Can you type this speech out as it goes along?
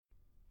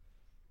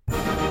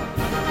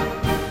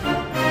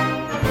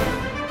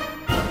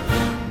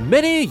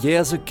Many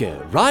years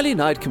ago, Riley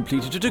Knight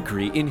completed a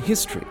degree in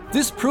history.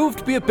 This proved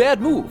to be a bad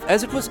move,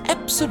 as it was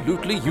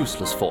absolutely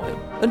useless for him.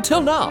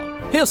 Until now.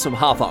 Here's some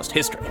half-assed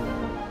history.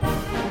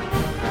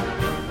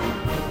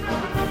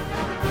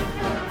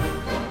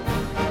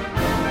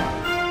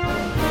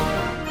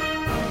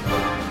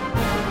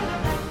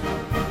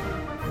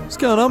 What's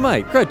going on,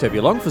 mate? Great to have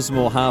you along for some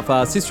more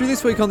half-assed history.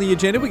 This week on the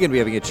agenda, we're going to be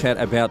having a chat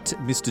about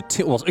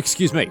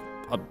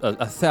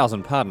a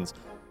thousand pardons,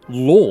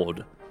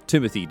 Lord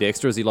Timothy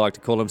Dexter, as he liked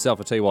to call himself.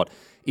 I tell you what,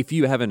 if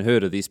you haven't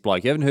heard of this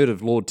bloke, you haven't heard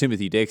of Lord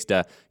Timothy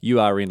Dexter, you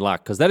are in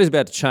luck, because that is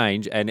about to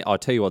change. And I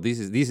tell you what, this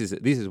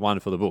is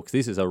one for the books.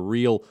 This is a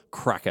real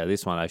cracker.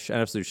 This one, an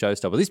absolute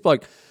showstopper. This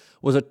bloke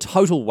was a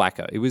total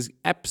whacker. It was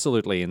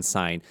absolutely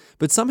insane,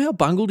 but somehow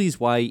bungled his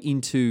way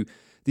into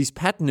this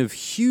pattern of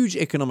huge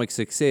economic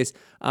success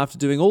after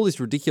doing all this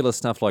ridiculous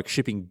stuff like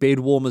shipping bed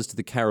warmers to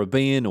the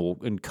Caribbean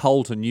and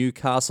coal to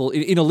Newcastle,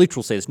 in a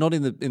literal sense, not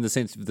in the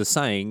sense of the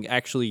saying,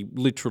 actually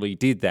literally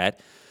did that.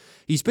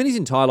 He spent his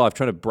entire life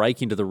trying to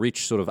break into the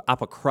rich sort of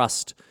upper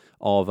crust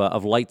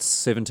of late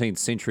 17th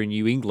century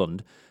New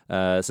England,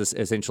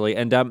 essentially.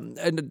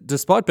 And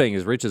despite being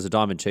as rich as a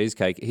diamond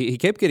cheesecake, he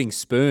kept getting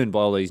spurned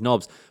by all these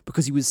knobs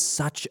because he was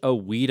such a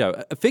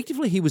weirdo.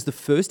 Effectively, he was the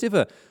first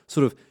ever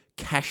sort of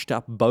cashed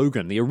up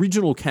bogan, the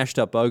original cashed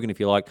up bogan, if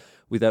you like,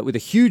 with a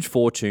huge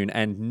fortune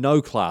and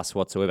no class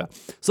whatsoever.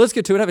 So let's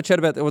get to it, have a chat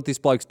about what this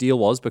bloke's deal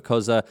was,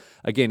 because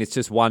again, it's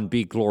just one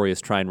big glorious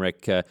train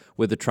wreck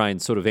where the train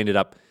sort of ended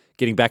up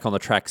getting back on the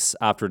tracks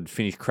after it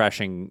finished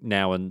crashing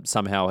now, and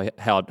somehow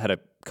how it had a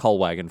coal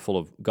wagon full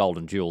of gold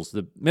and jewels.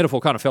 The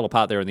metaphor kind of fell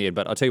apart there in the end,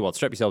 but I'll tell you what,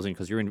 strap yourselves in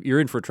because you're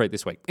in for a treat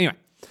this week. Anyway,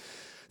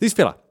 this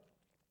fella,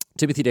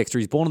 Timothy Dexter,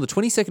 is born on the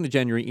 22nd of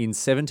January in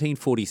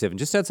 1747,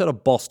 just outside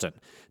of Boston.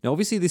 Now,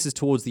 obviously, this is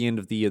towards the end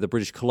of the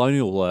British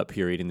colonial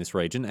period in this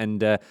region, and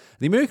the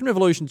American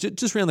Revolution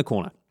just around the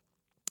corner.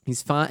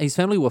 His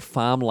family were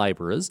farm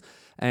labourers,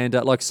 and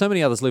like so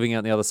many others living out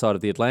on the other side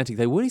of the Atlantic,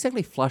 they weren't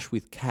exactly flush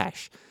with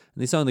cash.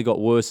 And this only got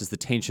worse as the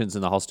tensions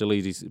and the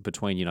hostilities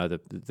between,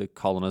 the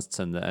colonists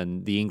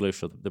and the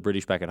English or the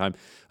British back at home,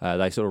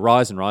 they sort of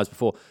rise and rise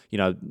before,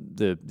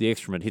 the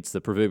excrement hits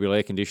the proverbial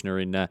air conditioner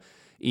in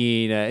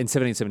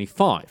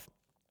 1775.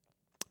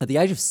 At the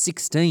age of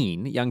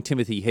 16, young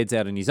Timothy heads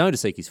out on his own to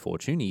seek his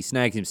fortune. He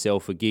snags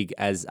himself a gig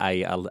as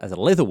a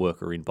leather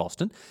worker in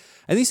Boston,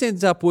 and this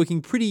ends up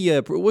working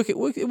it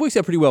works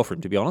out pretty well for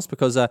him, to be honest,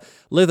 because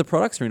leather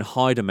products are in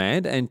high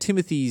demand, and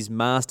Timothy's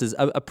masters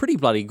are pretty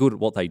bloody good at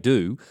what they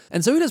do,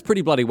 and so he does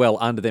pretty bloody well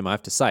under them, I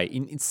have to say.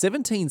 In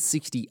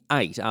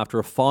 1768, after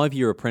a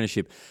 5-year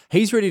apprenticeship,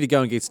 he's ready to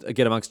go and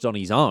get amongst on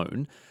his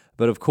own.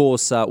 But of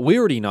course, we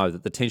already know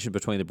that the tension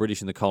between the British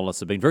and the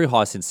colonists have been very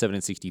high since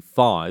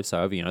 1765.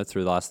 So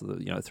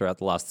throughout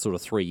the last sort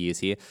of 3 years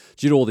here,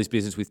 due to all this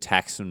business with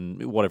tax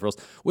and whatever else,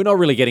 we're not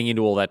really getting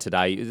into all that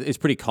today. It's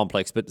pretty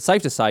complex, but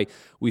safe to say,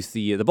 with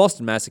the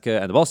Boston Massacre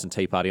and the Boston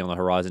Tea Party on the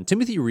horizon,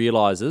 Timothy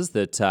realizes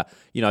that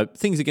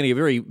things are going to get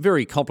very,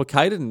 very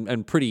complicated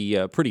and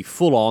pretty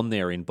full on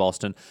there in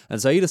Boston, and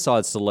so he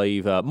decides to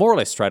leave more or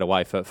less straight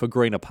away for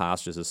greener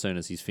pastures as soon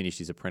as he's finished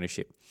his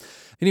apprenticeship.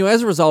 Anyway,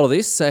 as a result of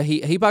this,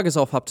 he buggers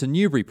off up to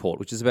Newburyport,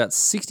 which is about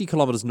 60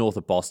 kilometres north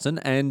of Boston,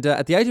 and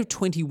at the age of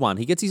 21,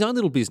 he gets his own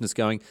little business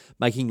going,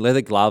 making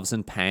leather gloves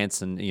and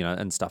pants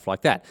and stuff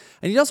like that.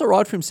 And he does all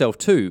right for himself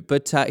too,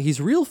 but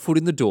his real foot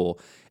in the door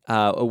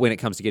when it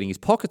comes to getting his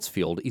pockets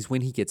filled is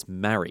when he gets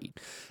married.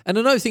 And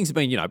I know things have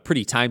been,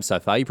 pretty tame so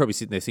far. You're probably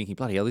sitting there thinking,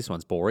 bloody hell, this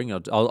one's boring.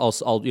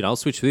 I'll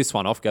switch this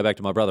one off, go back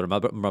to my brother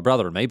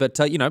and me. But,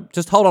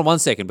 just hold on one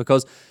second,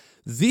 because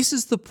this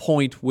is the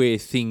point where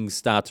things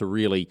start to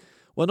really,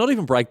 well, not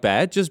even break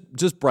bad,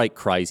 just break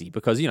crazy.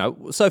 Because,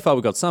 so far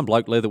we've got some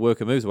bloke, leather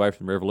worker, moves away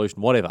from the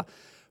revolution, whatever.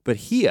 But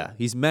here,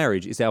 his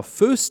marriage is our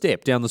first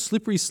step down the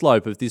slippery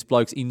slope of this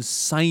bloke's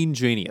insane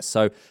genius.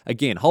 So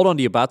again, hold on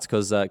to your butts,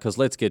 because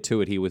let's get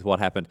to it here with what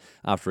happened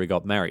after he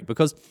got married.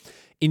 Because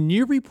in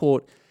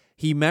Newburyport,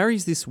 he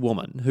marries this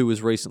woman who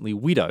was recently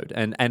widowed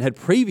and had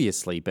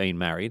previously been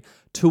married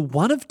to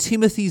one of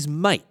Timothy's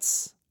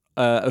mates,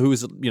 who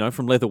was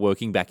from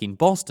leatherworking back in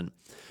Boston.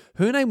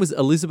 Her name was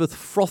Elizabeth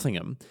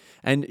Frothingham,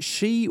 and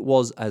she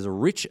was as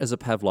rich as a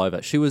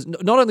Pavlova. She was,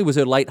 not only was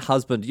her late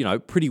husband,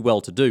 pretty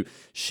well to do,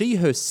 she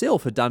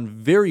herself had done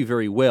very,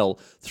 very well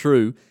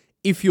through,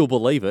 if you'll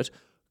believe it,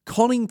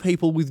 conning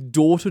people with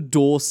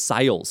door-to-door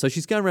sales. So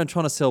she's going around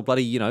trying to sell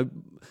bloody,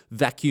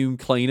 vacuum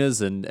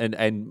cleaners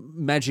and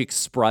magic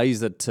sprays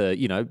that,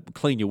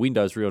 clean your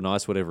windows real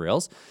nice, whatever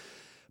else.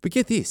 But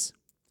get this.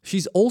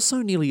 She's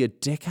also nearly a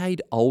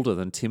decade older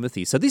than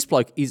Timothy. So this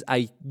bloke is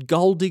a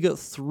gold digger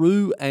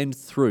through and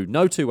through.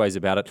 No two ways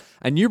about it.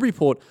 And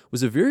Newburyport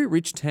was a very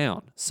rich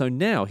town. So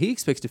now he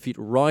expects to fit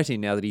right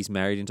in now that he's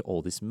married into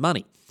all this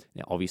money.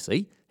 Now,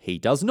 obviously, he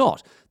does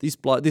not.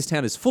 This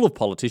town is full of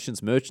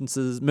politicians,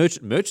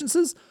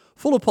 merchantses?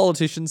 Full of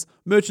politicians,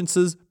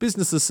 merchantses,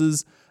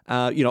 businesses,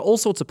 all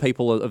sorts of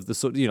people of the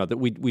sort, that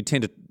we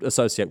tend to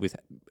associate with,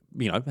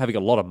 having a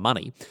lot of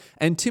money.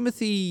 And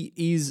Timothy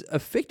is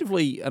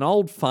effectively an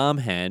old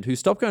farmhand who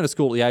stopped going to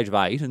school at the age of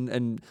 8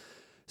 and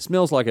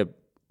smells like a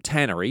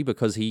tannery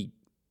because he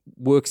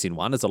works in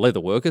one as a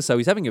leather worker, so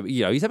he's having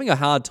a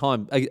hard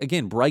time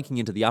again breaking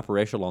into the upper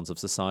echelons of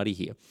society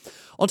here.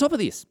 On top of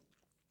this,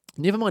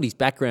 never mind his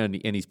background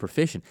and his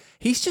profession,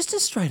 he's just a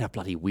straight up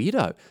bloody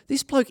weirdo.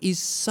 This bloke is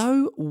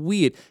so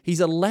weird. He's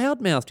a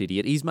loudmouthed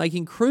idiot. He's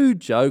making crude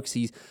jokes.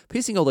 He's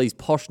pissing all these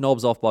posh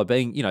knobs off by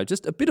being,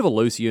 just a bit of a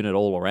loose unit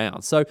all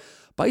around. So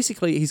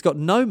basically, he's got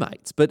no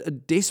mates,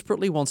 but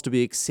desperately wants to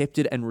be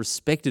accepted and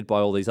respected by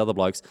all these other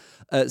blokes,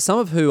 some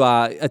of who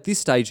are at this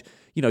stage,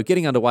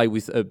 getting underway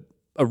with a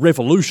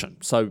revolution.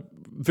 So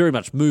very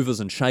much movers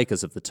and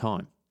shakers of the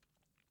time.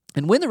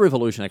 And when the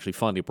revolution actually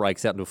finally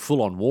breaks out into a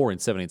full-on war in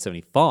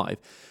 1775,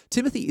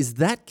 Timothy is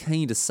that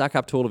keen to suck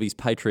up to all of his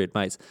patriot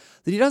mates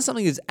that he does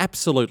something that's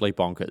absolutely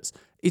bonkers.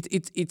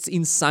 It's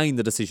insane,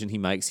 the decision he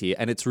makes here,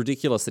 and it's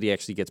ridiculous that he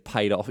actually gets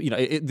paid off.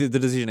 The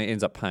decision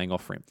ends up paying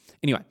off for him.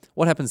 Anyway,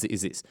 what happens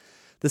is this.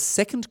 The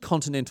Second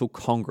Continental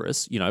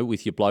Congress,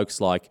 with your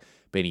blokes like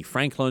Benny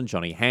Franklin,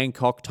 Johnny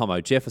Hancock, Tomo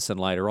Jefferson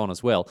later on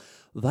as well,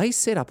 they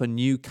set up a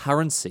new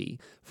currency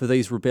for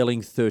these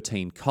rebelling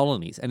 13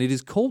 colonies, and it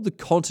is called the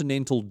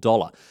Continental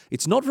Dollar.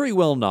 It's not very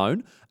well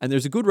known, and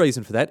there's a good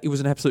reason for that. It was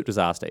an absolute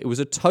disaster. It was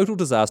a total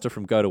disaster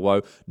from go to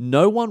woe.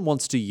 No one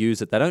wants to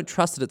use it. They don't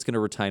trust that it's going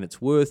to retain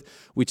its worth,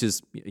 which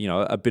is,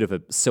 a bit of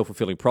a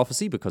self-fulfilling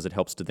prophecy because it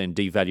helps to then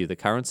devalue the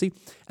currency.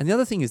 And the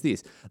other thing is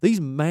this. These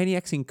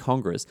maniacs in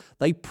Congress,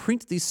 they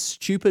print this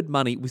stupid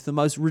money with the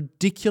most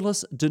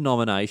ridiculous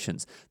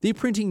denominations. They're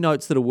printing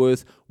notes that are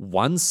worth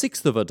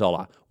 1/6 of a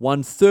dollar,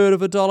 1/3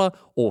 of a dollar,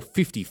 or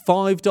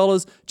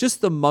 $55,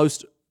 just the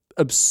most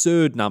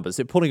absurd numbers.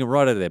 They're pulling them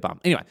right out of their bum.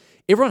 Anyway,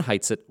 everyone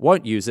hates it,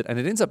 won't use it, and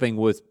it ends up being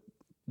worth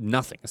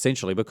nothing,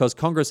 essentially, because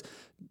Congress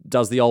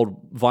does the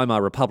old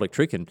Weimar Republic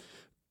trick and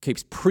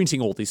keeps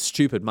printing all this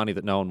stupid money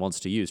that no one wants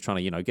to use,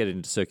 trying to, get it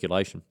into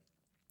circulation.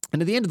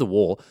 And at the end of the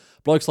war,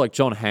 blokes like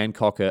John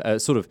Hancock are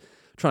sort of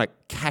trying to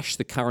cash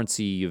the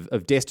currency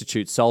of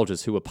destitute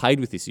soldiers who were paid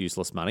with this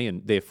useless money,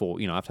 and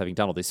therefore, after having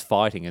done all this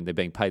fighting and they're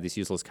being paid this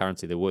useless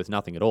currency, they're worth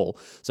nothing at all.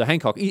 So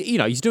Hancock,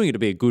 he's doing it to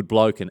be a good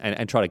bloke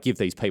and try to give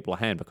these people a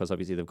hand because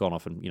obviously they've gone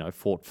off and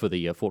fought for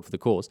the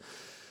cause.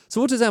 So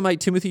what does our mate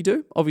Timothy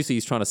do? Obviously,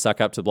 he's trying to suck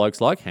up to blokes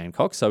like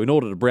Hancock. So in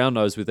order to brown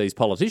nose with these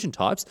politician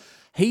types,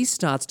 he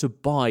starts to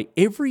buy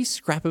every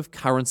scrap of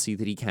currency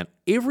that he can.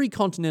 Every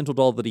continental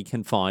dollar that he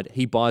can find,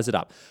 he buys it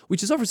up,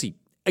 which is obviously,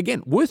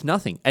 again, worth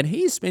nothing. And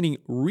he is spending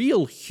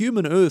real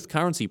human earth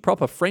currency,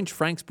 proper French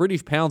francs,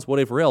 British pounds,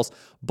 whatever else,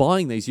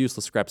 buying these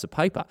useless scraps of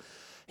paper.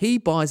 He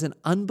buys an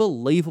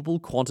unbelievable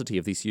quantity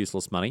of this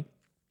useless money,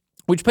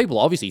 which people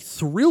are obviously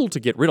thrilled to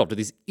get rid of, to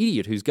this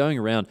idiot who's going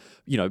around,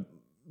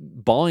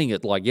 buying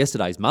it like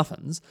yesterday's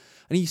muffins.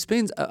 And he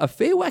spends a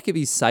fair whack of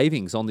his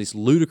savings on this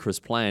ludicrous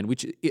plan,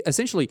 which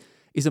essentially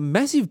is a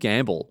massive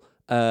gamble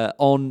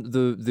on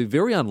the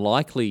very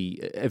unlikely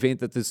event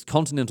that this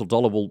continental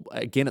dollar will,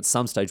 again, at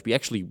some stage be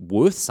actually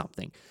worth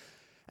something.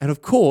 And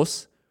of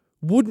course,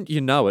 wouldn't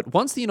you know it,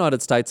 once the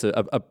United States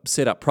are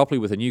set up properly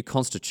with a new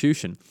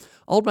constitution,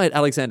 old mate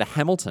Alexander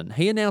Hamilton,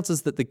 he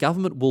announces that the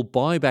government will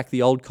buy back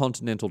the old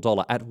continental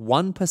dollar at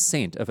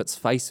 1% of its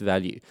face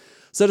value.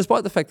 So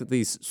despite the fact that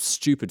these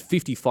stupid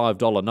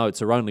 $55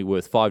 notes are only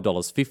worth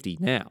 $5.50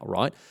 now,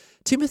 right?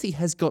 Timothy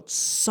has got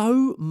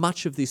so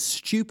much of this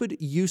stupid,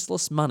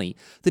 useless money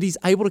that he's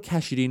able to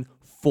cash it in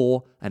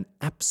for an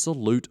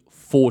absolute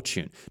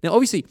fortune. Now,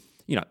 obviously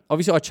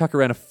I chuck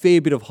around a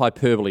fair bit of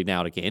hyperbole now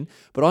and again,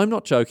 but I'm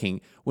not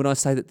joking when I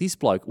say that this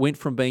bloke went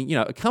from being,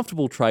 a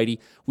comfortable tradie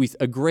with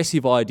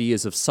aggressive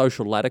ideas of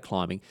social ladder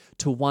climbing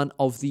to one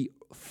of the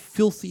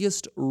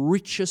filthiest,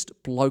 richest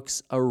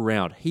blokes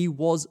around. He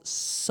was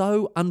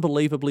so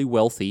unbelievably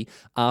wealthy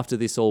after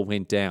this all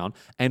went down.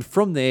 And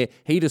from there,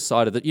 he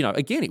decided that,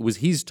 again, it was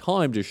his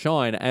time to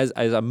shine as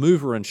a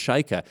mover and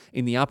shaker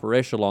in the upper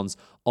echelons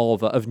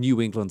of New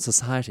England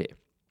society.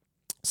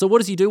 So what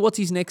does he do? What's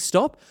his next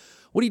stop?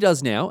 What he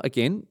does now,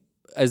 again,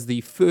 as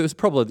the first,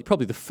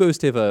 probably the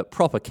first ever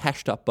proper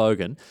cashed up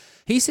bogan,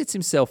 he sets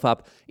himself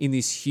up in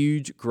this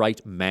huge,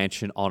 great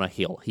mansion on a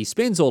hill. He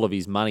spends all of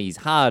his money, his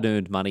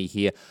hard-earned money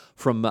here,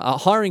 from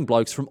hiring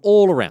blokes from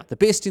all around, the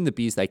best in the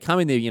biz. They come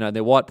in there,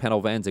 their white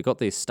panel vans, they've got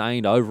their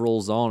stained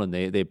overalls on and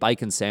their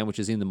bacon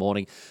sandwiches in the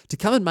morning to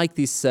come and make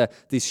this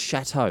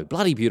chateau,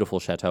 bloody beautiful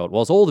chateau it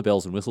was, all the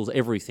bells and whistles,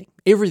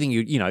 everything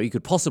you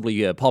could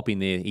possibly pop in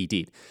there, he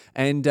did.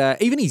 And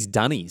even his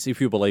dunnies, if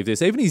you believe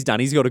this, even his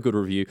dunnies got a good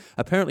review.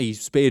 Apparently he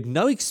spared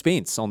no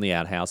expense on the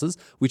outhouses,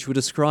 which were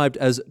described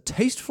as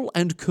tasteful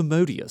and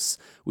commodious,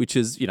 which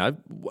is,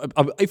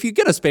 if you're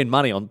going to spend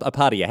money on a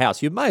part of your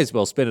house, you may as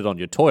well spend it on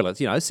your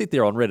toilets. Sit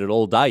there on Reddit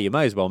all day. You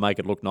may as well make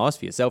it look nice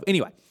for yourself.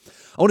 Anyway,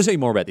 I want to tell you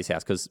more about this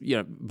house because,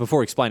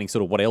 before explaining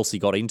sort of what else he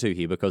got into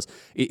here, because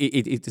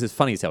it's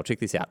funny as hell. Check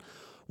this out.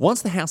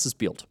 Once the house is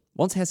built,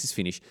 once the house is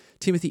finished,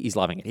 Timothy is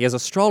loving it. He has a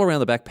stroll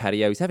around the back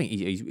patio.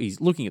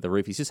 He's looking at the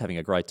roof. He's just having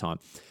a great time.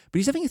 But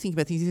he's having a think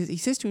about things. He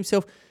says to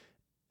himself,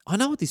 I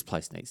know what this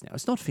place needs now.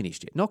 It's not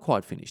finished yet, not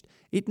quite finished.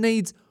 It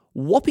needs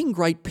whopping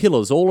great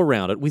pillars all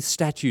around it with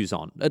statues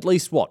on, at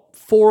least 4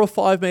 or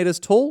 5 meters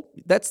tall?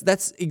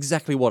 That's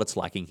exactly what it's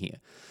lacking here.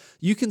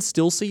 You can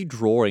still see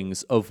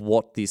drawings of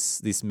what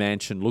this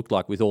mansion looked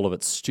like with all of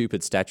its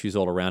stupid statues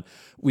all around.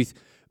 With,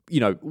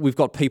 we've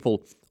got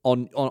people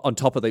on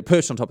top of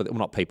perched on top of well,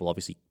 not people,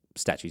 obviously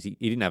statues. He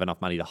didn't have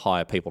enough money to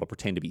hire people to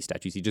pretend to be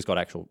statues. He just got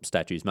actual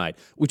statues made,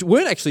 which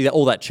weren't actually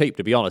all that cheap,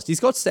 to be honest. He's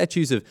got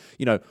statues of,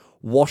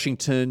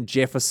 Washington,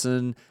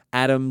 Jefferson,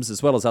 Adams,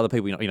 as well as other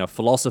people,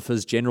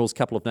 philosophers, generals, a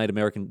couple of Native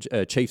American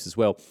chiefs as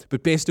well.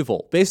 But best of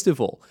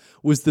all,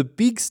 was the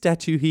big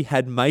statue he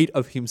had made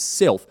of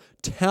himself,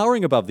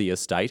 towering above the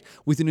estate,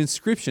 with an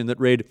inscription that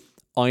read,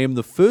 "I am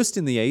the first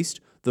in the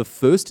East, the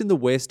first in the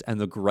West, and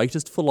the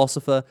greatest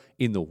philosopher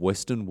in the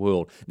Western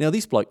world." Now,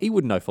 this bloke, he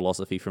wouldn't know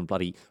philosophy from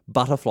bloody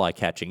butterfly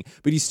catching,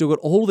 but he's still got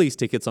all these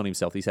tickets on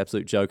himself, this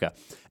absolute joker.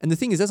 And the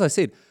thing is, as I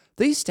said,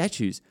 these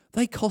statues,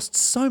 they cost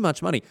so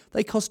much money.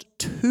 They cost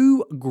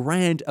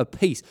 $2,000 a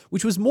piece,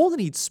 which was more than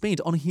he'd spent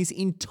on his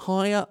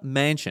entire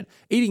mansion.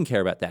 He didn't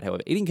care about that,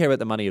 however. He didn't care about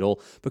the money at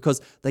all, because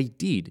they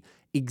did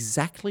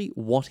exactly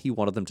what he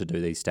wanted them to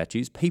do, these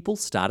statues. People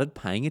started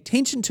paying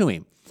attention to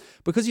him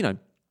because,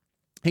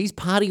 he's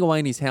partying away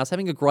in his house,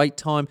 having a great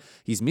time.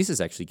 His missus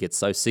actually gets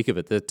so sick of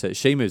it that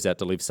she moves out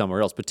to live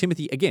somewhere else. But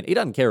Timothy, again, he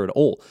doesn't care at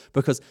all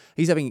because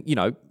he's having,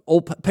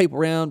 all people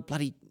around,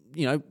 bloody,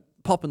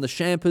 popping the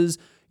champers,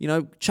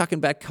 chucking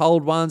back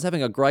cold ones,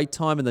 having a great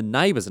time. And the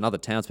neighbours and other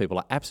townspeople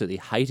are absolutely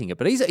hating it.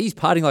 But he's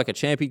partying like a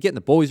champion, getting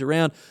the boys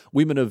around.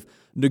 Women of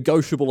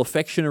negotiable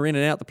affection are in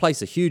and out. The place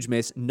is a huge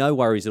mess. No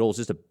worries at all. It's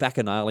just a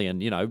bacchanalian,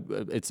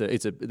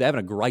 they're having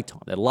a great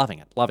time. They're loving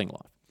it, loving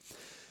life.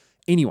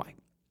 Anyway,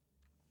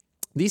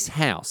 this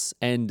house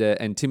and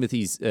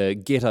Timothy's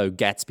ghetto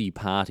Gatsby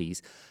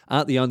parties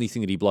aren't the only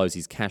thing that he blows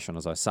his cash on,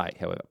 as I say,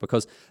 however,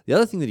 because the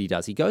other thing that he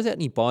does, he goes out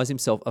and he buys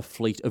himself a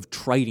fleet of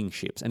trading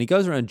ships, and he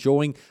goes around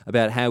jawing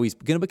about how he's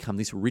going to become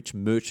this rich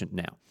merchant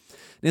now.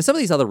 Now, some of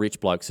these other rich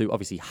blokes who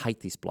obviously hate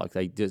this bloke,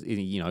 they just,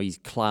 he's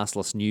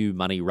classless, new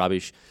money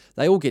rubbish,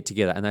 they all get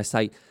together and they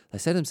say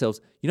to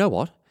themselves, you know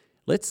what?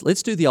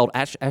 Let's do the old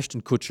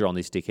Ashton Kutcher on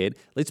this dickhead.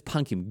 Let's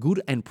punk him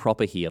good and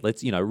proper here.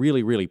 Let's,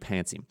 really, really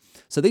pants him.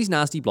 So these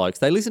nasty blokes,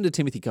 they listen to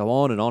Timothy go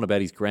on and on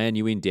about his grand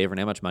new endeavour and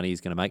how much money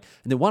he's going to make.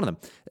 And then one of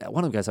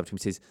them goes up to him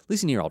and says,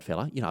 "Listen here, old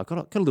fella, I've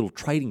got a little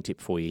trading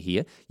tip for you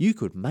here. You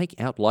could make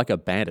out like a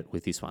bandit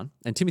with this one."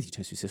 And Timothy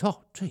turns to him and says,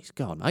 "Oh, geez,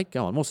 go on, mate,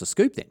 go on. What's the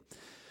scoop then?"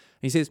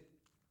 And he says,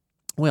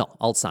 "Well,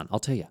 old son, I'll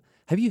tell you.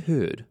 Have you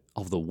heard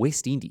of the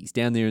West Indies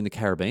down there in the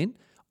Caribbean?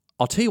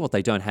 I'll tell you what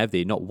they don't have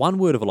there. Not one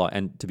word of a lie."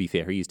 And to be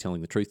fair, he is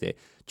telling the truth there. Do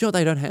you know what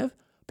they don't have?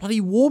 Bloody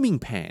warming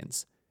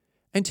pans.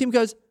 And Tim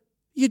goes,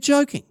 "You're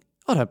joking.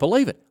 I don't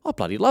believe it. I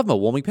bloody love my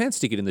warming pan.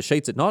 Stick it in the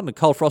sheets at night on a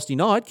cold, frosty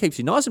night. Keeps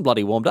you nice and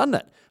bloody warm, doesn't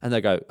it?" And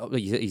they go,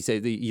 he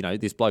said,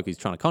 this bloke who's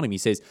trying to con him, he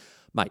says,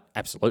 "Mate,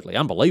 absolutely,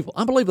 unbelievable.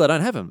 Unbelievable they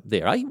don't have them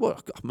there, eh? Well,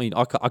 I mean,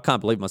 I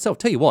can't believe it myself.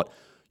 Tell you what,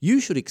 you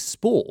should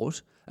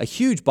export a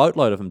huge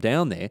boatload of them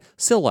down there,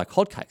 sell like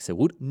hotcakes, they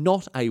would.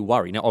 Not a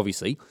worry." Now,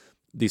 obviously,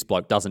 this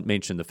bloke doesn't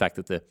mention the fact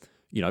that the,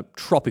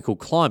 tropical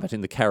climate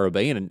in the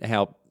Caribbean and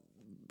how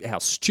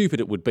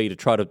stupid it would be to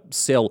try to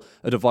sell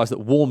a device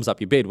that warms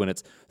up your bed when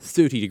it's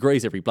 30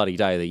 degrees every bloody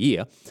day of the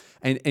year.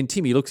 And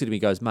Timmy looks at him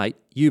and goes, "Mate,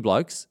 you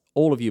blokes,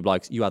 all of you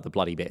blokes, you are the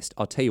bloody best.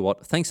 I'll tell you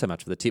what, thanks so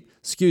much for the tip.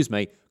 Excuse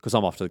me, because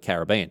I'm off to the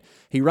Caribbean."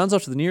 He runs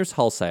off to the nearest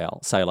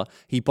wholesaler.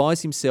 He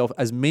buys himself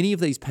as many of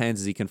these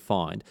pans as he can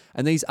find.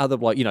 And these other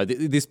bloke,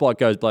 this bloke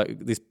goes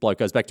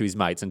back to his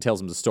mates and tells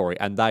them the story.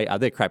 And they're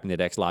crapping their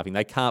decks laughing.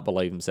 They can't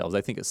believe themselves.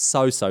 They think it's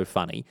so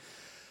funny.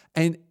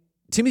 And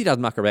Timothy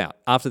doesn't muck about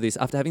after this.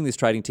 After having this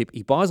trading tip,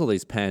 he buys all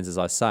these pans, as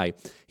I say.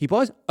 He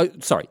buys,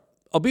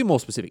 I'll be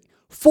more specific,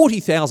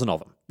 40,000 of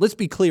them. Let's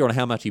be clear on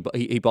how much he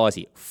buys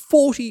here.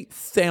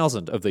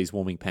 40,000 of these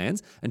warming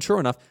pans. And sure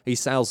enough, he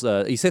sets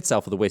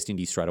sail for the West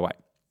Indies straight away.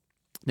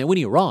 Now, when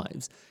he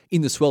arrives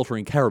in the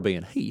sweltering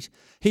Caribbean heat,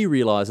 he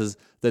realises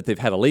that they've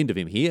had a lend of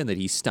him here and that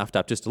he's stuffed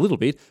up just a little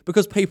bit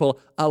because people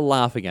are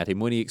laughing at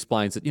him when he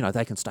explains that,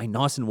 they can stay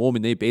nice and warm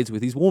in their beds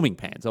with his warming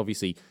pans.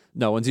 Obviously,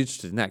 no one's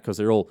interested in that because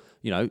they're all,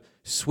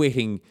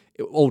 sweating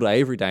all day,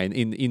 every day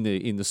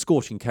in the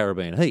scorching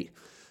Caribbean heat.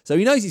 So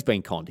he knows he's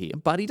been conned here,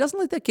 but he doesn't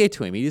let that get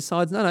to him. He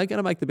decides, no, going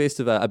to make the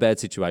best of a bad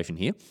situation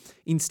here.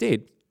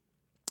 Instead,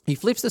 he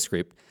flips the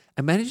script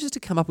and manages to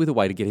come up with a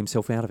way to get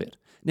himself out of it.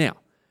 Now,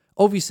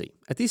 obviously,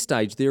 at this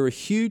stage, there are a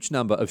huge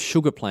number of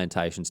sugar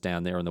plantations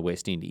down there in the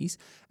West Indies.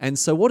 And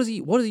so what does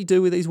he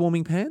do with these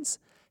warming pans?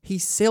 He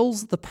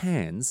sells the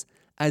pans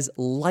as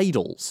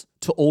ladles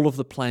to all of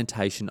the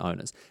plantation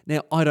owners.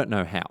 Now, I don't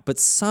know how, but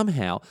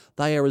somehow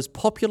they are as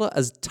popular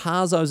as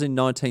Tarzos in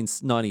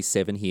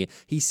 1997 here.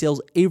 He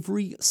sells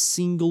every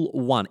single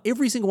one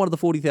of the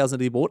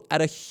 40,000 he bought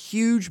at a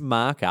huge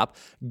markup,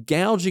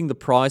 gouging the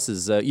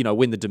prices,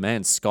 when the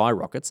demand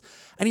skyrockets.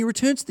 And he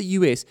returns to the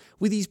US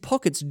with his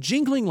pockets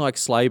jingling like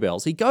sleigh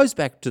bells. He goes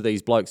back to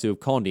these blokes who have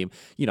conned him,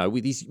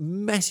 with his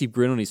massive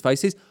grin on his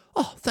face, says,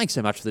 "Oh, thanks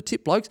so much for the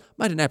tip, blokes.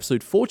 Made an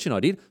absolute fortune,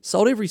 I did.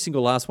 Sold every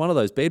single last one of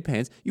those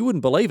bedpans. You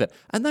wouldn't believe it.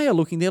 and they are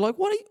looking there like,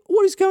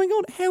 what is going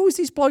on? How has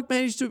this bloke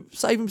managed to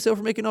save himself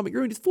from economic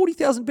ruin? It's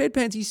 40,000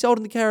 bedpans he sold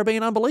in the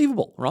Caribbean.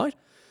 Unbelievable, right?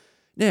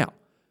 Now,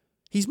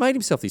 he's made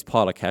himself this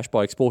pile of cash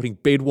by exporting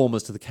bed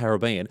warmers to the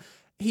Caribbean.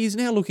 He is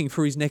now looking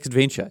for his next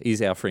venture,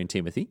 is our friend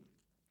Timothy.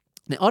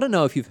 Now, I don't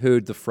know if you've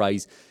heard the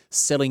phrase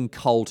selling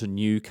coal to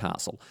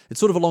Newcastle. It's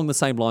sort of along the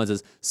same lines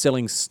as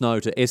selling snow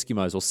to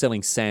Eskimos or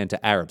selling sand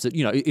to Arabs.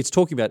 It's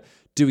talking about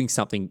doing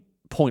something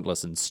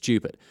pointless and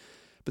stupid.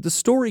 But the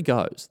story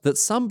goes that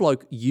some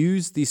bloke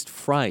used this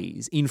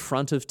phrase in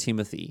front of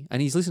Timothy,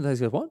 and he's listening to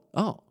this and goes, what?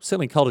 Oh,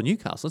 selling coal to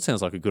Newcastle? That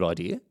sounds like a good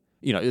idea.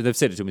 They've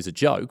said it to him as a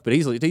joke, but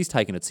he's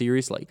taken it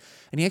seriously.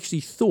 And he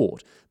actually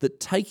thought that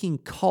taking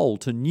coal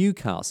to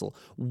Newcastle,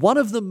 one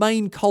of the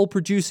main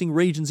coal-producing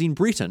regions in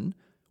Britain,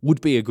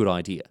 would be a good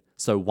idea.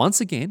 So once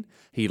again,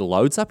 he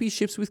loads up his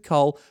ships with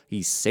coal,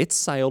 he sets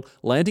sail,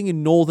 landing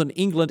in northern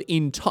England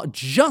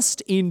just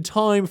in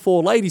time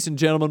for, ladies and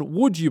gentlemen,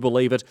 would you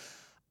believe it,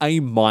 a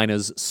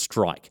miners'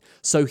 strike.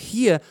 So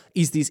here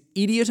is this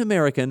idiot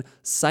American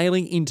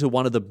sailing into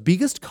one of the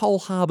biggest coal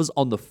harbours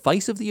on the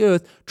face of the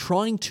earth,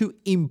 trying to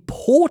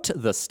import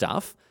the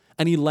stuff,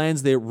 and he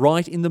lands there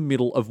right in the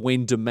middle of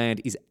when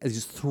demand is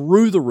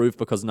through the roof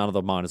because none of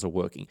the miners are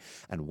working.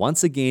 And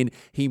once again,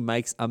 he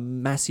makes a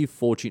massive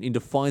fortune in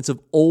defiance of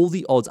all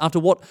the odds after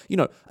what,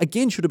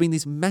 again should have been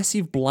this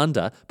massive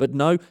blunder, but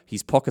no,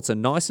 his pockets are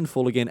nice and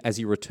full again as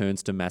he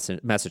returns to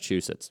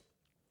Massachusetts.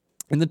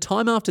 In the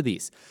time after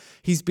this,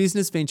 his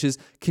business ventures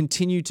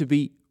continue to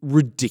be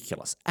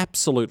ridiculous,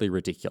 absolutely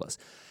ridiculous.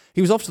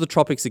 He was off to the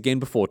tropics again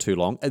before too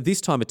long,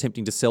 this time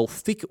attempting to sell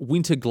thick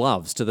winter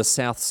gloves to the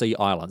South Sea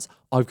Islands.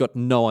 I've got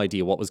no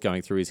idea what was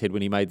going through his head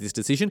when he made this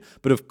decision,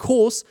 but of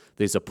course,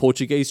 there's a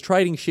Portuguese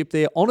trading ship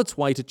there on its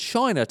way to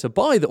China to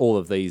buy all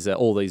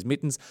these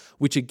mittens,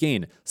 which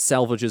again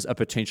salvages a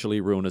potentially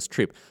ruinous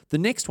trip. The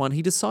next one,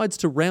 he decides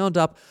to round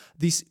up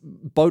this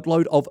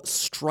boatload of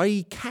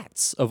stray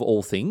cats, of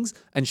all things,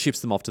 and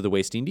ships them off to the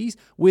West Indies,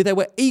 where they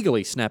were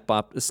eagerly snapped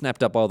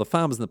up by all the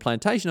farmers and the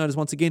plantation owners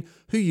once again,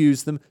 who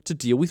used them to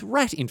deal with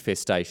rat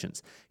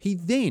infestations. He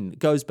then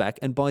goes back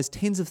and buys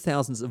tens of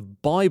thousands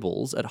of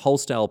Bibles at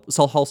wholesale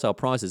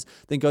prices,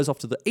 then goes off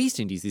to the East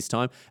Indies this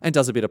time and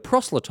does a bit of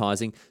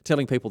proselytizing,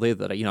 telling people there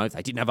that, if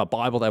they didn't have a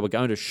Bible, they were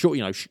going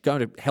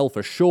to hell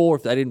for sure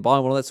if they didn't buy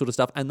one, all that sort of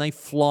stuff, and they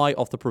fly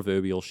off the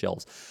proverbial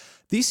shelves.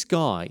 This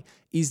guy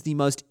is the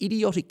most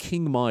idiotic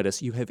King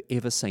Midas you have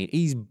ever seen.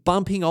 He's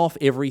bumping off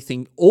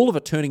everything, all of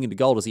it turning into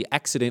gold as he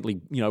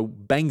accidentally,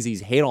 bangs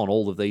his head on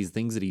all of these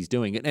things that he's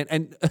doing.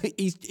 And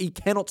he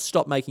cannot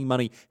stop making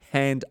money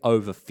hand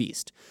over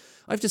fist.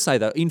 I have to say,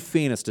 though, in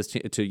fairness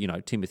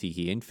to Timothy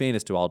here, in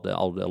fairness to old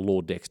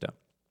Lord Dexter,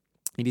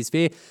 it is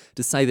fair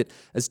to say that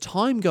as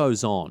time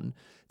goes on,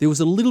 there was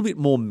a little bit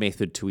more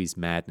method to his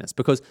madness,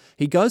 because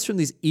he goes from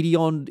this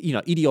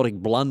idiotic,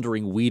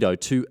 blundering weirdo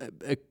to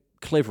a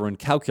clever and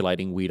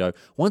calculating weirdo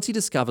once he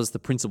discovers the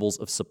principles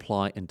of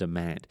supply and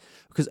demand.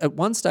 Because at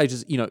one stage,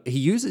 he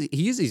uses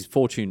his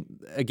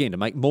fortune again to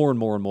make more and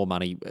more and more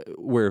money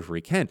wherever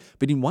he can.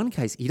 But in one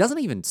case, he doesn't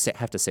even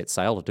have to set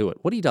sail to do it.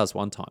 What he does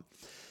one time,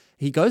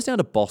 he goes down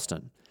to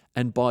Boston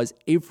and buys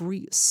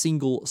every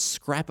single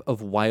scrap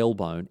of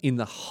whalebone in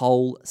the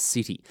whole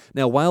city.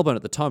 Now, whalebone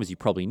at the time, as you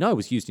probably know,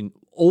 was used in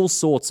all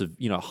sorts of,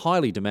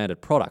 highly demanded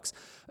products,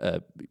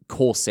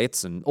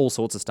 corsets and all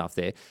sorts of stuff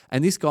there.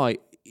 And this guy,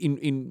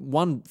 in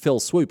one fell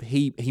swoop,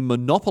 he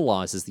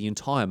monopolizes the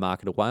entire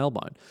market of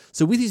whalebone.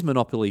 So with his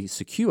monopoly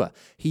secure,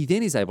 he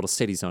then is able to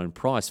set his own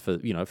price for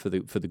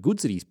the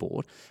goods that he's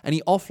bought, and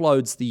he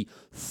offloads the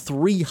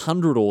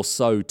 300 or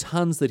so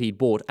tons that he'd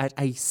bought at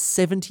a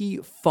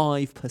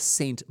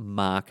 75%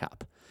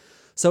 markup.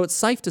 So it's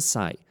safe to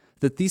say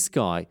that this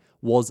guy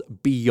was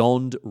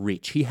beyond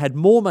rich. He had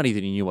more money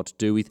than he knew what to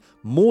do with,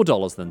 more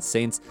dollars than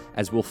cents,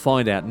 as we'll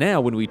find out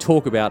now when we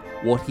talk about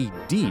what he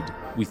did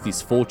with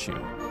this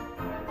fortune.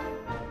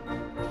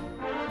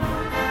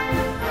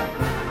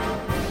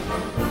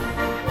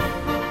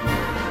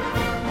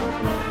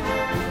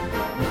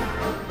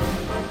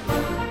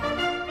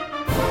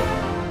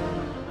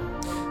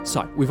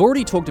 So, we've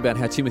already talked about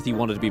how Timothy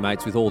wanted to be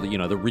mates with all the,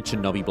 the rich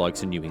and knobby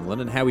blokes in New England,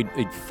 and how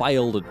he'd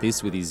failed at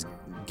this with his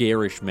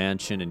garish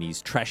mansion and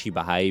his trashy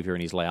behaviour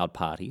and his loud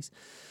parties.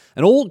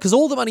 And because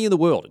all the money in the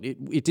world,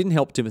 it didn't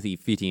help Timothy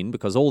fit in,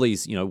 because all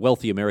these,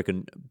 wealthy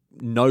American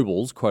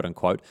nobles, quote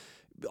unquote,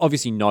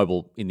 obviously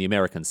noble in the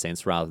American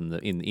sense rather than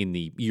in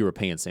the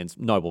European sense,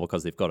 noble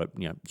because they've got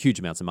huge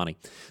amounts of money.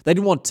 They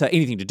didn't want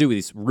anything to do with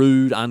this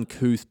rude,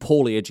 uncouth,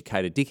 poorly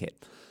educated dickhead.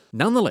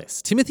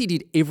 Nonetheless, Timothy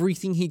did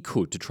everything he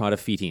could to try to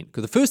fit in,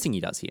 because the first thing he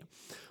does here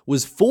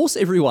was force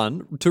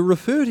everyone to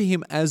refer to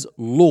him as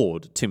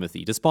Lord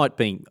Timothy, despite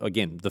being,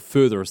 again, the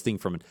furthest thing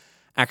from an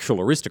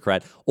actual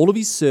aristocrat. All of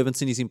his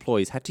servants and his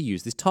employees had to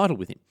use this title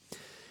with him.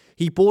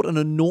 He bought an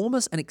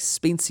enormous and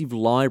expensive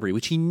library,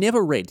 which he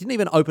never read, didn't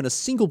even open a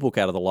single book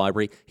out of the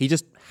library. He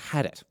just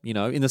had it,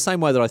 in the same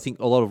way that I think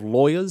a lot of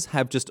lawyers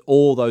have just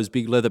all those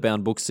big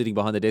leather-bound books sitting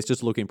behind their desk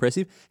just to look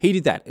impressive. He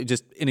did that,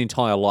 just an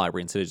entire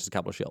library instead of just a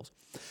couple of shelves.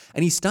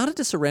 And he started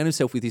to surround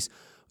himself with this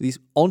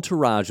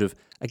entourage of,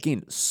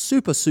 again,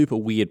 super, super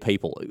weird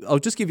people. I'll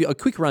just give you a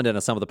quick rundown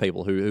of some of the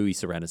people who he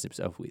surrounded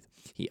himself with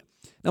here.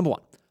 Number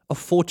one, a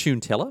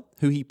fortune teller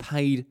who he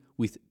paid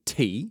with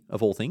tea,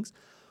 of all things.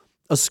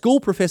 A school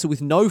professor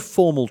with no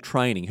formal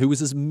training who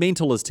was as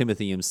mental as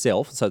Timothy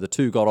himself, so the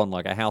two got on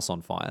like a house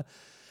on fire.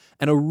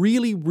 And a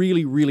really,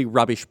 really, really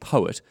rubbish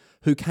poet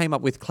who came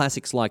up with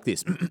classics like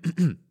this.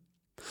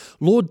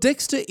 Lord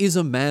Dexter is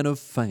a man of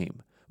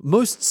fame.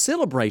 Most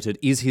celebrated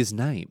is his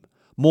name.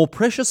 More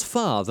precious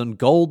far than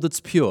gold that's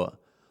pure.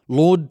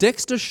 Lord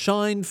Dexter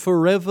shined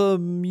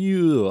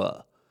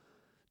forevermore.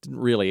 Didn't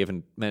really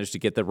even manage to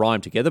get the rhyme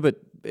together, but,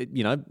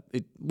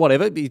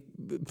 whatever.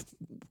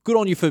 Good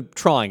on you for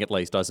trying, at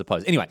least, I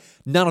suppose. Anyway,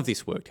 none of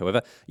this worked,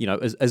 however.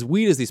 As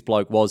weird as this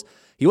bloke was,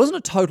 he wasn't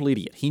a total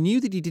idiot. He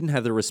knew that he didn't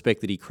have the respect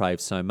that he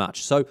craved so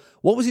much. So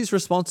what was his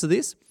response to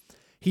this?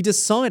 He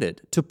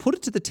decided to put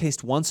it to the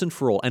test once and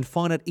for all and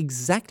find out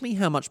exactly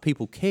how much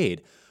people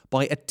cared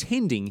by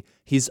attending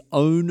his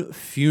own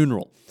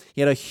funeral.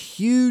 He had a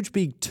huge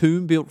big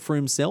tomb built for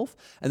himself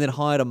and then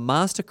hired a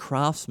master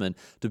craftsman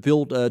to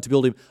build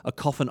him a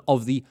coffin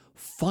of the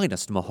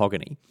finest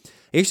mahogany.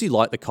 He actually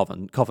liked the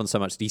coffin so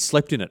much that he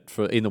slept in it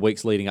in the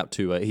weeks leading up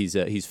to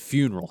his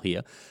funeral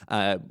here.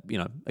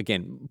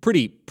 Again,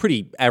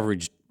 pretty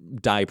average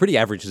day, pretty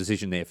average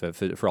decision there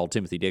for old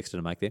Timothy Dexter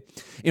to make there.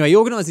 Anyway, he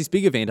organised this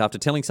big event after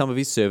telling some of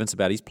his servants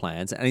about his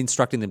plans and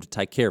instructing them to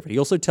take care of it. He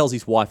also tells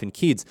his wife and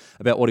kids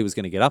about what he was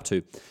going to get up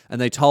to,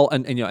 and he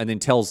tells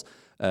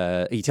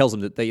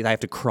them that they have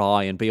to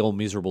cry and be all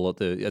miserable at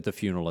the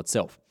funeral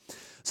itself.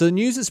 So the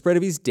news has spread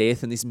of his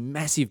death, and this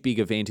massive big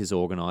event is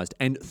organised,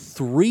 and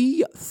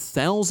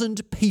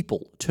 3,000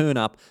 people turn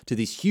up to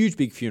this huge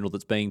big funeral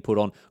that's being put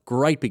on.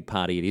 Great big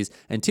party it is.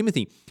 And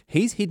Timothy,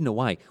 he's hidden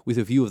away with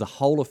a view of the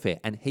whole affair,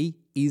 and he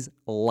is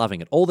loving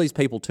it. All these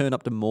people turn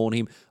up to mourn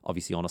him.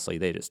 Obviously, honestly,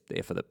 they're just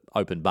there for the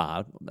open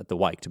bar at the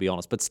wake, to be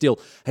honest. But still,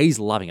 he's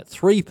loving it.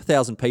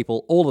 3,000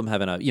 people, all of them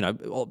having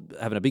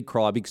a big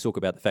cry, big sook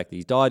about the fact that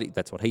he's died.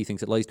 That's what he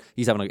thinks, at least.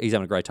 He's having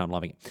a great time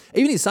loving it.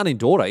 Even his son and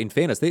daughter, in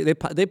fairness, they're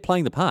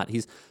playing the part.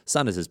 His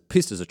son is as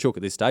pissed as a chook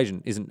at this stage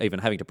and isn't even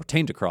having to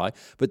pretend to cry.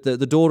 But the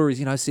daughter is,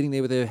 sitting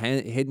there with her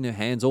head in her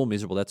hands, all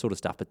miserable, that sort of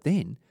stuff. But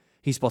then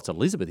he spots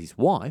Elizabeth, his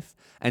wife,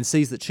 and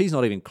sees that she's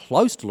not even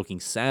close to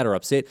looking sad or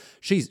upset.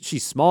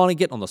 She's smiling,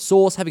 getting on the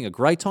sauce, having a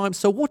great time.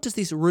 So what does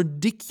this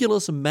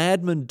ridiculous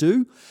madman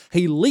do?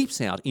 He leaps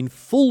out in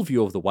full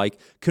view of the wake,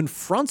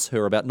 confronts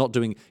her about not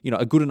doing,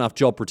 a good enough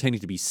job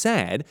pretending to be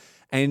sad,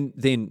 and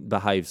then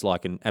behaves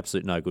like an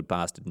absolute no-good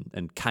bastard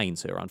and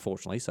canes her,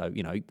 unfortunately. So,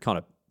 he kind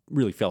of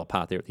really fell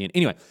apart there at the end.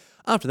 Anyway,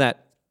 after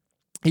that,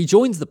 he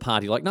joins the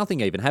party like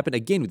nothing even happened,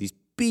 again with his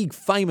big,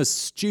 famous,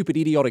 stupid,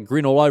 idiotic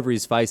grin all over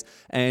his face,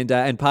 and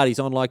parties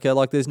on like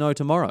there's no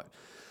tomorrow.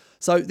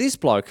 So this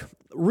bloke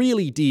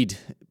really did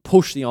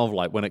push the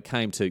envelope when it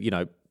came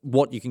to,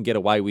 what you can get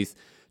away with,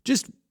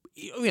 just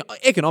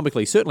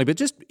economically certainly, but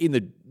just in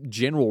the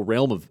general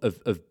realm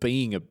of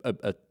being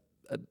a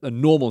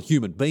normal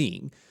human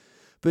being.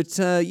 But,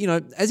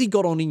 as he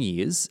got on in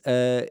years,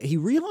 he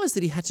realised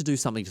that he had to do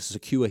something to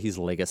secure his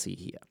legacy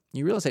here.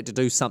 He realised he had to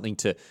do something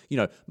to,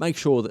 make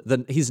sure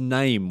that his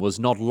name was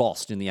not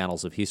lost in the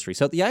annals of history.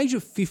 So at the age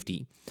of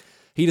 50,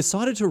 he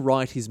decided to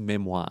write his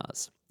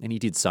memoirs. And he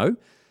did so,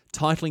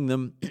 titling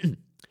them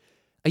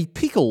A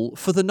Pickle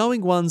for the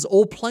Knowing Ones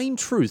or Plain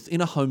Truth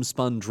in a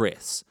Homespun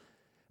Dress.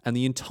 And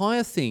the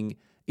entire thing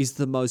is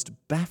the most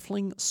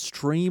baffling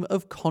stream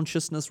of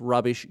consciousness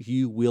rubbish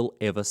you will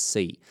ever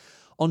see.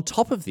 On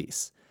top of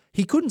this,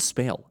 he couldn't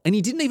spell, and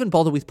he didn't even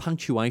bother with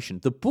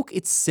punctuation. The book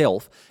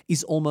itself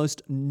is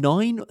almost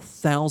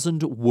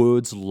 9,000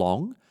 words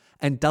long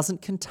and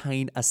doesn't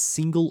contain a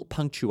single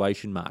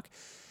punctuation mark.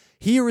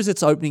 Here is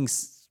its opening,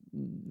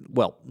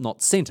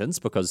 not sentence,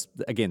 because,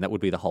 again, that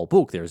would be the whole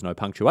book. There is no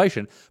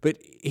punctuation. But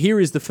here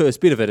is the first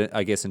bit of it,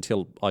 I guess,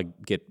 until I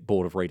get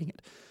bored of reading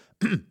it.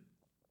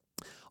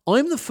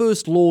 I'm the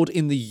First Lord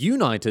in the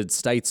United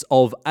States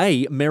of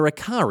A.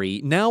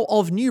 Merikari, now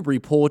of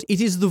Newburyport. It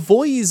is the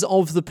voice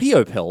of the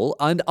Peopel,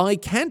 and I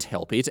can't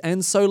help it,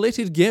 and so let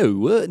it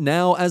go.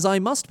 Now, as I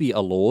must be a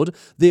lord,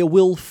 there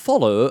will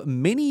follow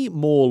many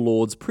more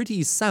lords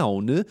pretty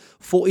soon,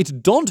 for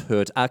it don't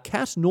hurt a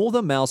cat, nor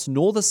the mouse,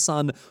 nor the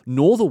sun,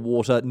 nor the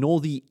water,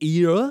 nor the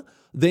ear.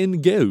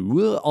 Then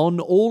go on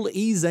all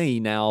easy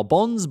now,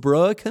 bonds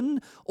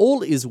broken,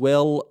 all is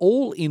well,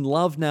 all in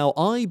love now.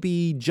 I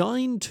be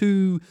gine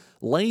to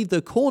lay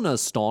the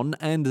cornerstone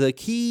and the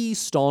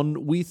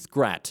keystone with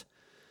grat.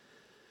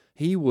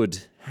 He would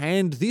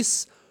hand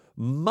this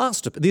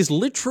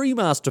literary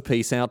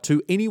masterpiece out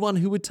to anyone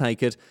who would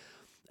take it,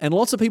 and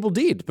lots of people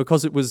did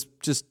because it was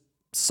just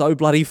so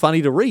bloody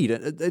funny to read.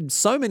 And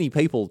so many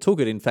people took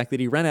it, in fact, that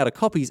he ran out of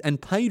copies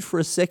and paid for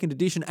a second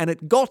edition, and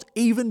it got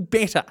even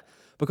better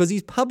because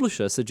his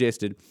publisher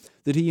suggested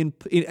that he,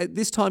 at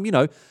this time,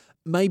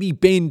 maybe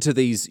bend to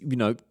these,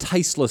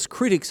 tasteless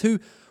critics who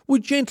were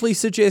gently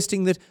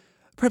suggesting that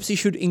perhaps he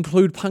should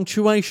include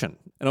punctuation.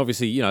 And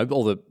obviously,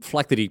 all the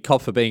flack that he'd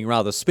cop for being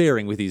rather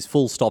sparing with his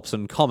full stops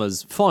and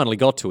commas finally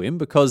got to him,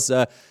 because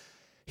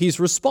his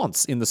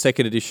response in the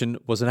second edition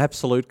was an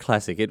absolute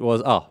classic. It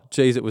was,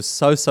 it was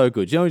so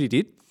good. You know what he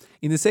did?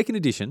 In the second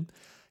edition,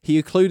 he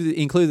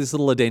included this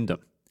little addendum.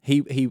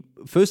 He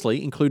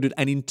firstly included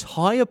an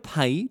entire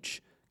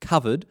page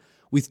covered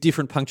with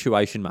different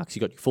punctuation marks. You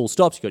got your full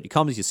stops, you got your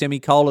commas, your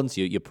semicolons,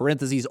 your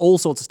parentheses, all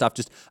sorts of stuff,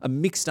 just a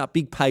mixed up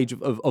big page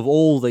of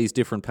all these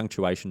different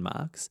punctuation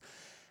marks.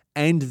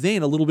 And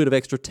then a little bit of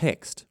extra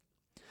text.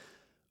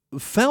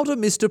 Founder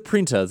Mr.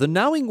 Printer, the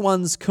knowing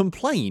ones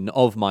complain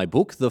of my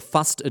book. The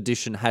first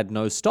edition had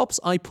no stops.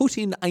 I put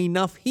in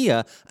enough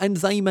here, and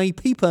they may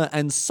peeper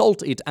and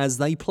salt it as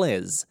they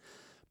please.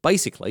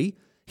 Basically,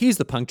 here's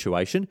the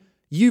punctuation.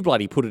 You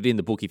bloody put it in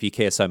the book if you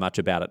care so much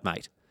about it,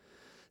 mate.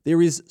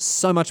 There is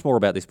so much more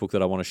about this book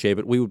that I want to share,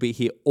 but we would be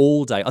here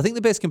all day. I think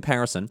the best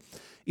comparison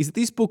is that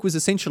this book was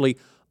essentially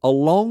a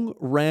long,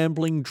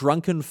 rambling,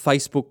 drunken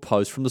Facebook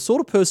post from the sort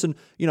of person,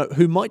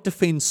 who might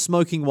defend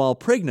smoking while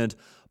pregnant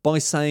by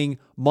saying,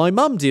 my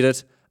mum did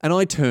it and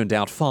I turned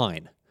out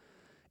fine.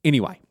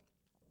 Anyway,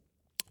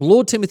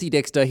 Lord Timothy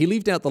Dexter, he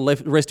lived out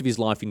the rest of his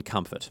life in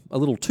comfort. A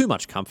little too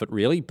much comfort,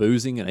 really,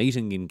 boozing and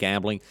eating and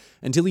gambling,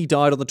 until he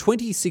died on the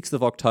 26th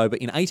of October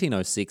in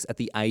 1806 at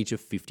the age of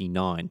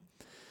 59.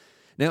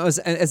 Now, as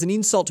an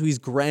insult to his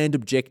grand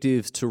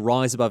objectives to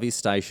rise above his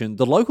station,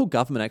 the local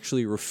government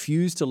actually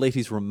refused to let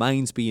his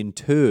remains be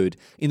interred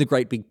in the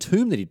great big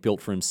tomb that he'd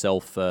built for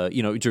himself,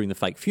 during the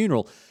fake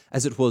funeral,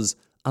 as it was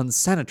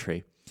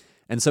unsanitary.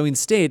 And so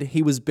instead,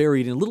 he was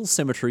buried in a little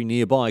cemetery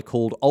nearby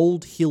called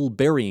Old Hill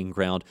Burying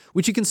Ground,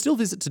 which you can still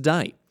visit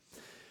today.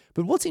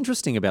 But what's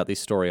interesting about this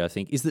story, I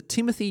think, is that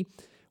Timothy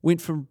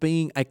went from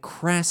being a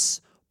crass,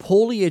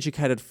 poorly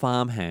educated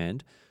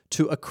farmhand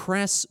to a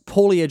crass,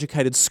 poorly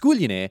educated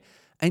schoolyanaire,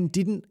 and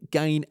didn't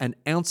gain an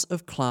ounce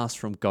of class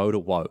from go to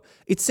woe.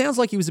 It sounds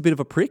like he was a bit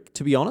of a prick,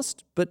 to be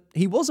honest, but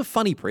he was a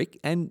funny prick,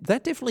 and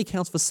that definitely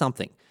counts for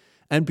something.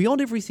 And beyond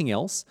everything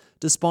else,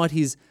 despite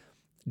his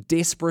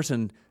desperate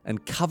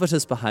and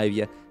covetous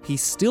behaviour, he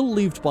still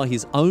lived by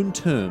his own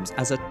terms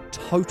as a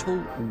total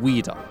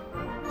weirdo.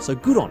 So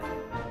good on him.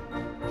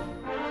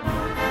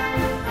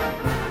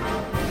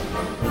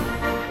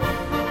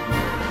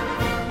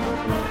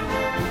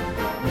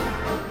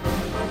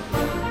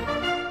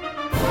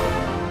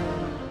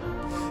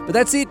 But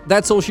that's it.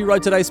 That's all she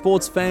wrote today,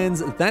 sports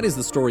fans. That is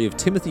the story of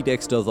Timothy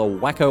Dexter, the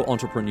wacko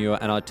entrepreneur.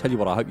 And I tell you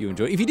what, I hope you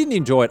enjoy it. If you didn't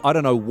enjoy it, I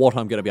don't know what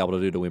I'm going to be able to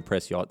do to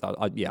impress you.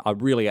 I'm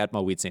really at my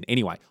wit's end.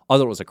 Anyway, I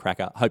thought it was a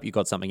cracker. Hope you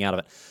got something out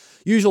of it.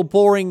 Usual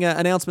boring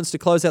announcements to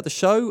close out the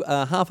show.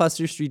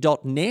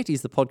 Half-assedhistory.net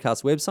is the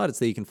podcast website. It's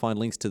there you can find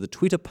links to the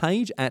Twitter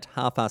page at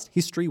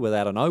half-assed-history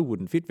without an O.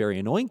 Wouldn't fit. Very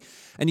annoying.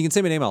 And you can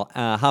send me an email,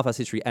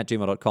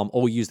 half-assed-history@gmail.com,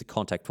 or use the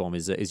contact form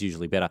is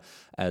usually better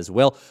as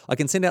well. I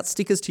can send out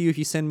stickers to you if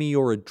you send me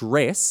your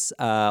address.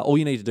 All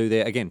you need to do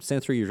there, again,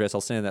 send through your address.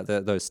 I'll send out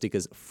those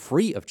stickers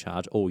free of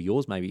charge, all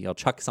yours. Maybe I'll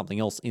chuck something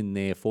else in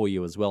there for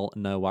you as well.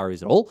 No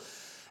worries at all.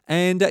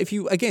 And if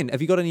you, again,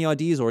 have you got any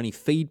ideas or any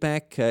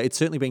feedback? It's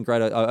certainly been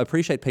great. I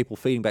appreciate people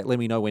feeding back. Let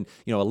me know when,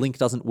 a link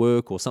doesn't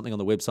work or something on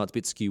the website's a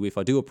bit skew. If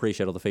I do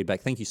appreciate all the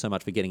feedback, thank you so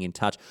much for getting in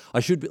touch.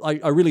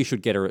 I really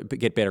should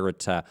get better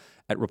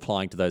at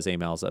replying to those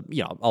emails.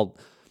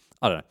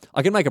 I don't know.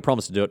 I can make a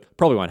promise to do it.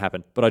 Probably won't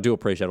happen, but I do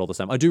appreciate all the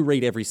same. I do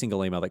read every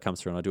single email that comes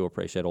through, and I do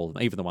appreciate all of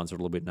them, even the ones that are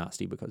a little bit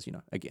nasty, because,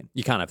 again,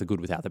 you can't have the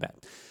good without the bad.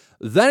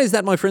 That is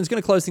that, my friends.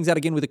 Going to close things out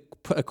again with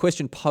a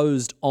question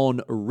posed on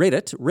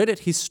Reddit. Reddit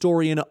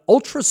historian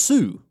Ultra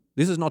Sue.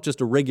 This is not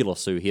just a regular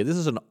Sue here. This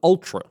is an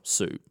Ultra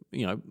Sue.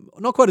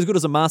 Not quite as good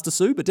as a Master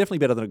Sue, but definitely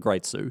better than a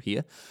Great Sue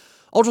here.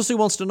 Ultra Sue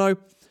wants to know,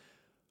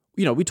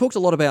 we talked a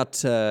lot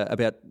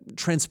about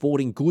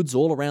transporting goods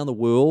all around the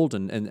world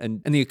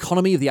and the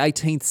economy of the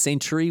 18th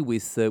century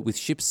with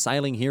ships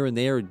sailing here and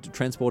there and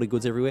transporting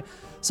goods everywhere.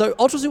 So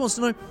Ultra Sue wants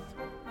to know,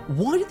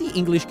 why did the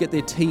English get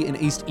their tea in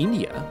East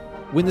India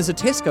when there's a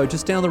Tesco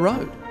just down the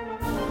road?